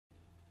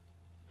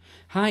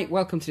Hi,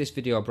 welcome to this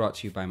video brought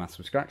to you by Maths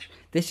from Scratch.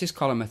 This is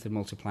column method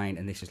multiplying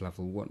and this is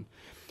level 1.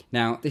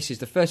 Now, this is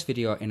the first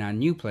video in our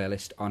new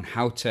playlist on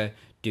how to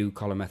do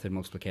column method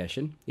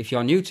multiplication. If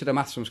you're new to the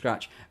Maths from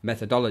Scratch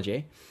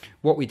methodology,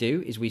 what we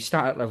do is we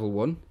start at level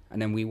 1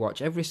 and then we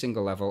watch every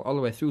single level all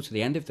the way through to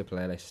the end of the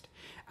playlist,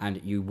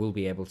 and you will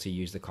be able to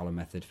use the column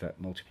method for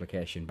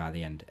multiplication by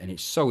the end. And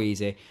it's so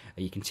easy,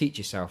 you can teach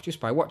yourself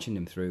just by watching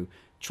them through,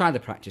 try the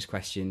practice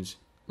questions,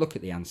 look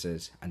at the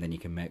answers, and then you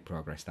can make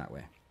progress that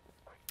way.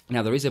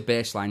 Now, there is a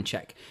baseline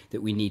check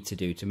that we need to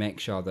do to make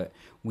sure that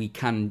we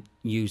can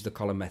use the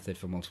column method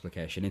for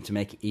multiplication and to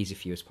make it easy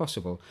for you as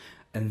possible.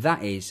 And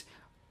that is,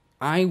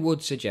 I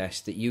would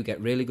suggest that you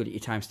get really good at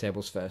your times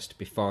tables first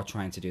before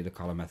trying to do the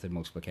column method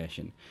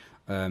multiplication.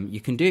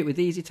 You can do it with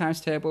easy times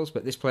tables,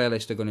 but this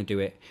playlist are going to do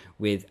it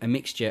with a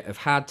mixture of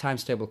hard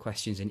times table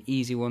questions and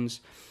easy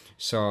ones.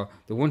 So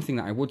the one thing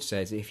that I would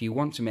say is that if you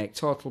want to make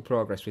total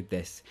progress with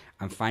this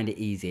and find it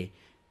easy,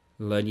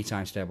 learn your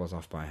times tables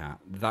off by heart.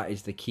 That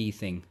is the key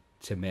thing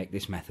to make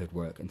this method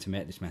work and to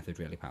make this method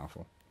really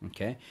powerful.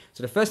 Okay,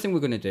 so the first thing we're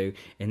going to do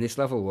in this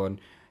level 1,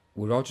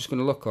 we're all just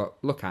going to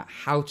look at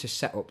how to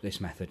set up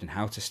this method and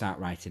how to start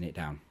writing it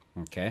down.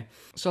 Okay,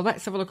 so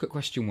let's have a look at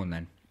question 1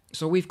 then.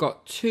 So we've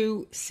got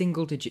two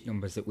single-digit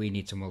numbers that we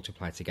need to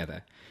multiply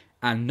together.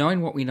 And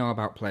knowing what we know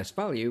about place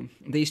value,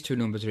 these two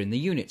numbers are in the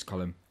units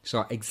column.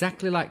 So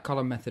exactly like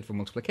column method for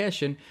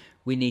multiplication,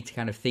 we need to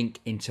kind of think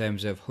in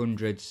terms of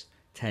hundreds,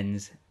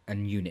 tens,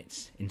 and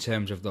units in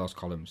terms of those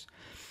columns.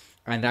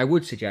 And I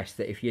would suggest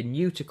that if you're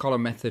new to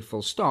column method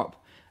full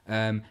stop,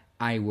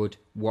 I would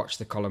watch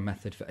the column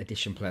method for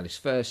addition playlist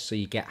first, so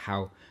you get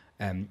how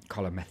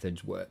column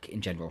methods work in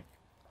general.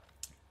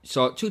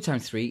 So 2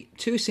 times 3,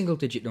 two single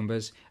digit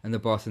numbers, and they're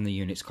both in the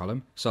units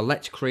column. So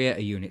let's create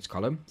a units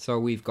column. So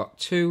we've got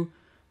 2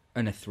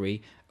 and a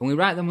 3, and we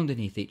write them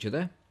underneath each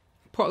other,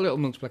 put a little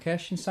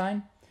multiplication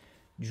sign,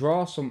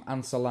 draw some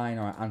answer line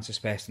or answer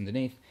space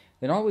underneath.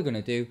 Then all we're going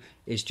to do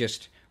is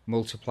just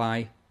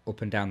multiply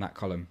up and down that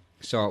column.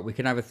 So we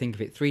can either think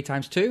of it 3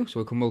 times 2,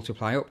 so we can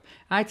multiply up.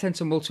 I tend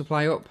to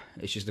multiply up,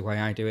 it's just the way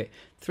I do it.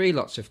 3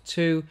 lots of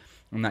 2,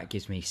 and that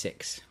gives me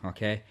 6,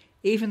 okay?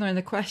 Even though in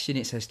the question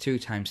it says 2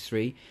 times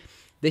 3,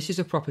 this is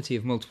a property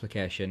of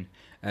multiplication,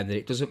 that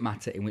it doesn't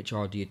matter in which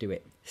order you do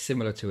it,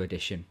 similar to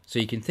addition. So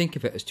you can think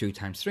of it as 2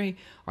 times 3,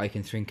 or you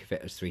can think of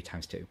it as 3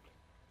 times 2.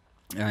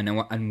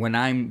 And when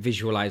I'm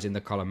visualising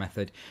the column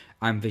method,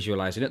 I'm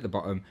visualising at the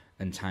bottom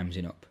and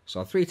timesing up.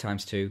 So 3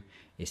 times 2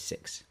 is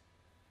 6.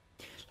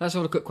 Let's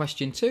have a look at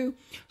question 2.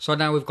 So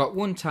now we've got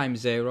 1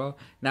 times 0.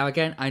 Now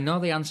again, I know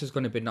the answer is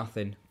going to be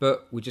nothing,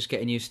 but we're just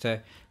getting used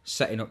to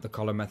setting up the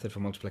column method for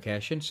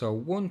multiplication. So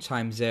 1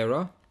 times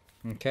 0,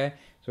 okay?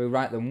 So we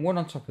write them one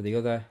on top of the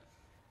other,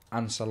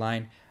 answer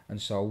line.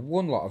 And so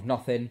 1 lot of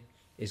nothing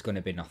is going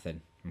to be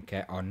nothing,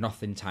 okay? Or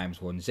nothing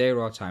times 1.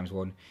 0 times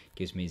 1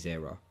 gives me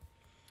 0.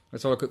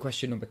 Let's have a look at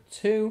question number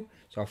 2.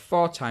 So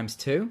 4 times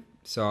 2.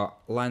 So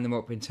line them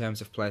up in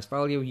terms of place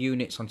value,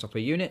 units on top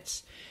of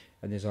units.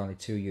 And there's only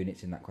 2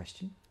 units in that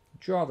question.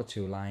 Draw the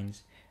 2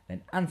 lines,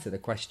 then answer the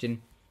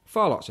question.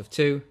 4 lots of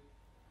 2,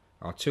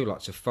 or 2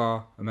 lots of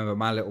 4. Remember,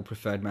 my little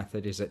preferred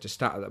method is that to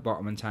start at the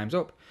bottom and times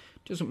up.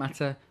 Doesn't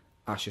matter,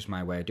 that's just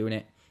my way of doing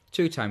it.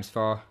 2 times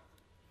 4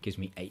 gives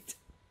me 8.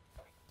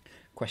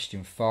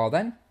 Question 4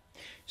 then.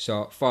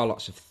 So 4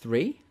 lots of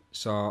 3.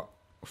 So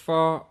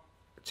 4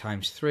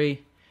 times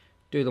 3,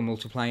 do the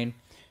multiplying.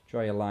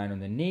 Draw your line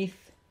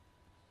underneath.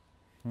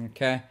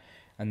 Okay,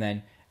 and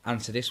then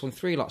answer this one,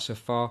 3 lots of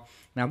 4.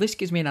 Now this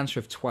gives me an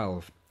answer of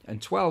 12,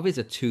 and 12 is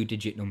a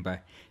 2-digit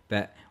number,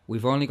 but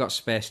we've only got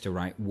space to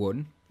write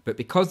 1. But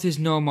because there's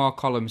no more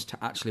columns to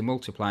actually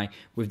multiply,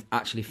 we've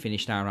actually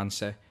finished our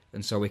answer,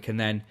 and so we can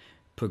then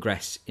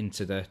progress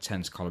into the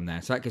tens column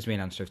there. So that gives me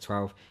an answer of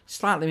 12.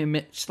 Slightly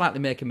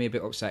making me a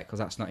bit upset because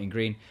that's not in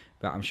green,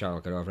 but I'm sure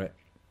I'll get over it.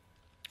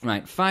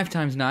 Right, 5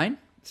 times 9,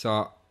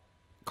 so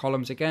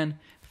columns again,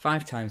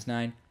 5 times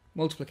 9,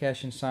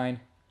 multiplication sign,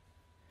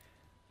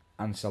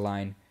 answer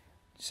line,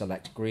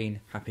 select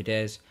green, happy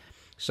days.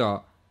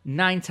 So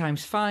 9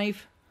 times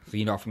 5, so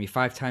you know from your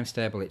 5 times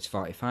table it's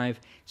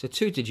 45. It's a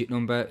 2-digit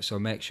number, so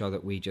make sure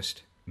that we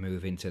just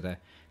move into the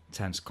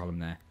tens column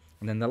there.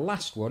 And then the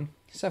last one,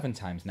 7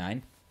 times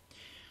 9.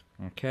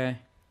 Okay,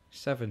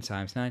 7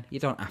 times 9.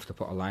 You don't have to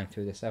put a line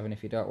through the 7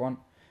 if you don't want.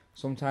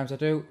 Sometimes I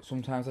do,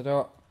 sometimes I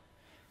don't.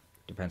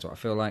 Depends what I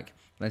feel like.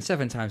 And then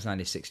 7 times 9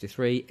 is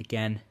 63.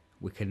 Again,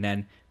 we can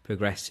then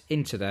progress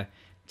into the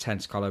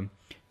tens column,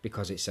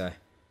 because it's a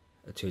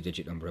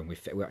 2-digit number and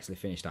we actually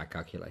finished our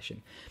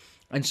calculation.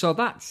 And so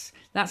that's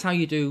how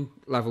you do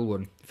level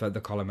 1 for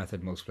the column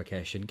method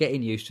multiplication,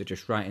 getting used to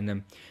just writing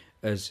them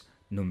as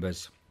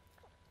numbers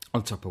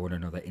on top of one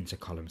another into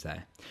columns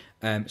there.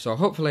 So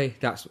hopefully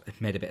that's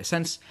made a bit of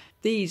sense.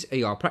 These are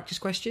your practice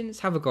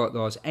questions. Have a go at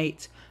those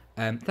 8.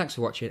 Thanks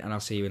for watching, and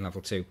I'll see you in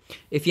level 2.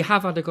 If you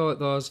have had a go at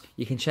those,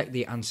 you can check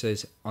the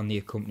answers on the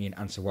accompanying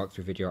answer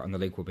walkthrough video, and the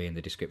link will be in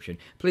the description.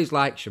 Please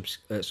like,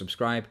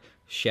 subscribe,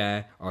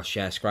 share, or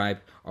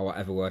share-scribe, or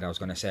whatever word I was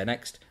going to say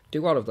next.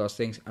 Do all of those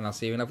things, and I'll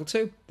see you in level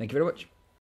 2. Thank you very much.